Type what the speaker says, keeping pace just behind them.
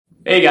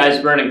Hey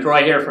guys, Vernon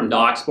Croy here from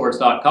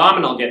DocSports.com,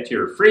 and I'll get to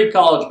your free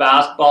college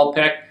basketball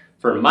pick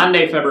for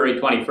Monday,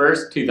 February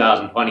 21st,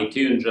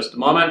 2022 in just a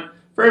moment.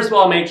 First of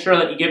all, make sure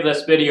that you give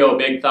this video a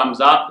big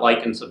thumbs up,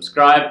 like and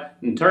subscribe,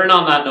 and turn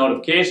on that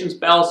notifications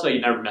bell so you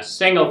never miss a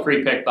single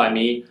free pick by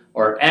me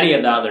or any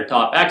of the other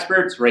top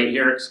experts right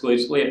here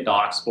exclusively at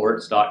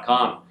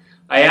DocSports.com.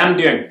 I am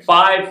doing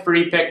 5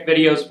 free pick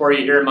videos for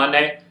you here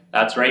Monday.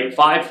 That's right,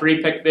 5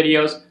 free pick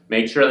videos.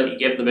 Make sure that you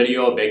give the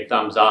video a big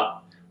thumbs up.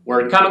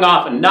 We're coming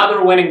off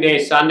another winning day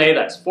Sunday.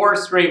 That's 4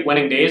 straight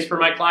winning days for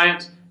my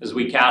clients as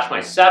we cash my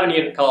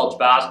 7-unit college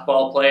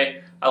basketball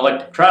play. I like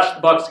to crush the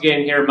books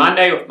again here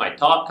Monday with my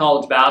top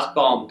college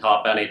basketball and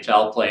top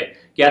NHL play.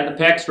 Get the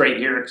picks right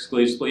here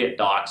exclusively at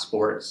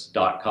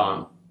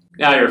DocSports.com.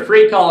 Now your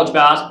free college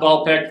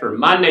basketball pick for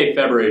Monday,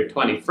 February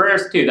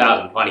 21st,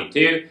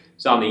 2022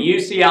 is on the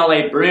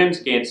UCLA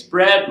Bruins against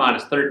spread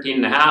minus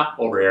 13.5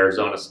 over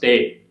Arizona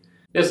State.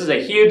 This is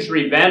a huge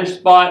revenge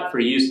spot for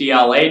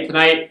UCLA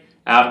tonight,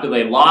 after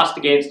they lost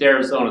against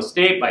Arizona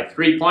State by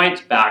 3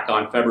 points back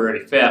on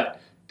February 5th,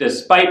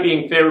 despite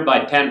being favored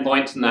by 10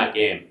 points in that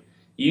game.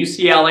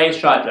 UCLA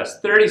shot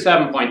just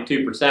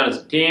 37.2% as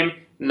a team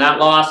in that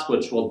loss,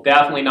 which will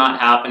definitely not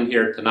happen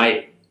here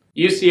tonight.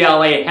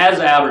 UCLA has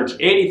averaged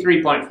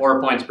 83.4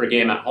 points per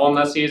game at home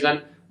this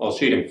season, while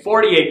shooting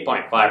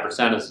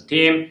 48.5% as a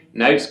team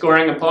and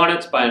outscoring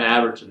opponents by an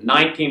average of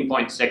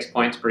 19.6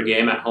 points per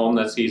game at home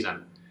this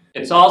season.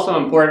 It's also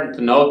important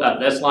to note that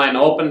this line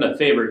opened to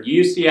favor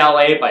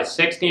UCLA by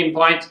 16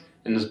 points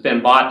and has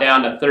been bought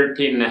down to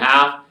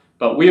 13.5,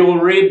 but we will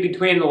read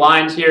between the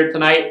lines here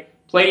tonight.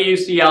 Play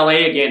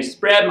UCLA against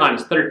spread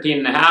minus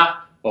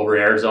 13.5 over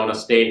Arizona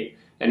State.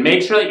 And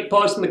make sure that you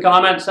post in the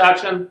comment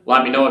section.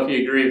 Let me know if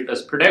you agree with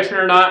this prediction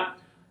or not.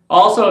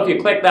 Also, if you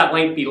click that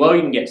link below,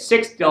 you can get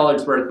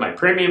 $60 worth of my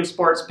premium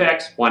sports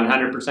picks,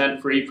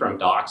 100% free from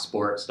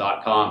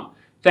DocSports.com.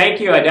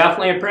 Thank you, I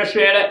definitely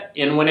appreciate it.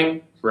 In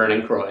winning,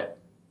 Vernon Croy.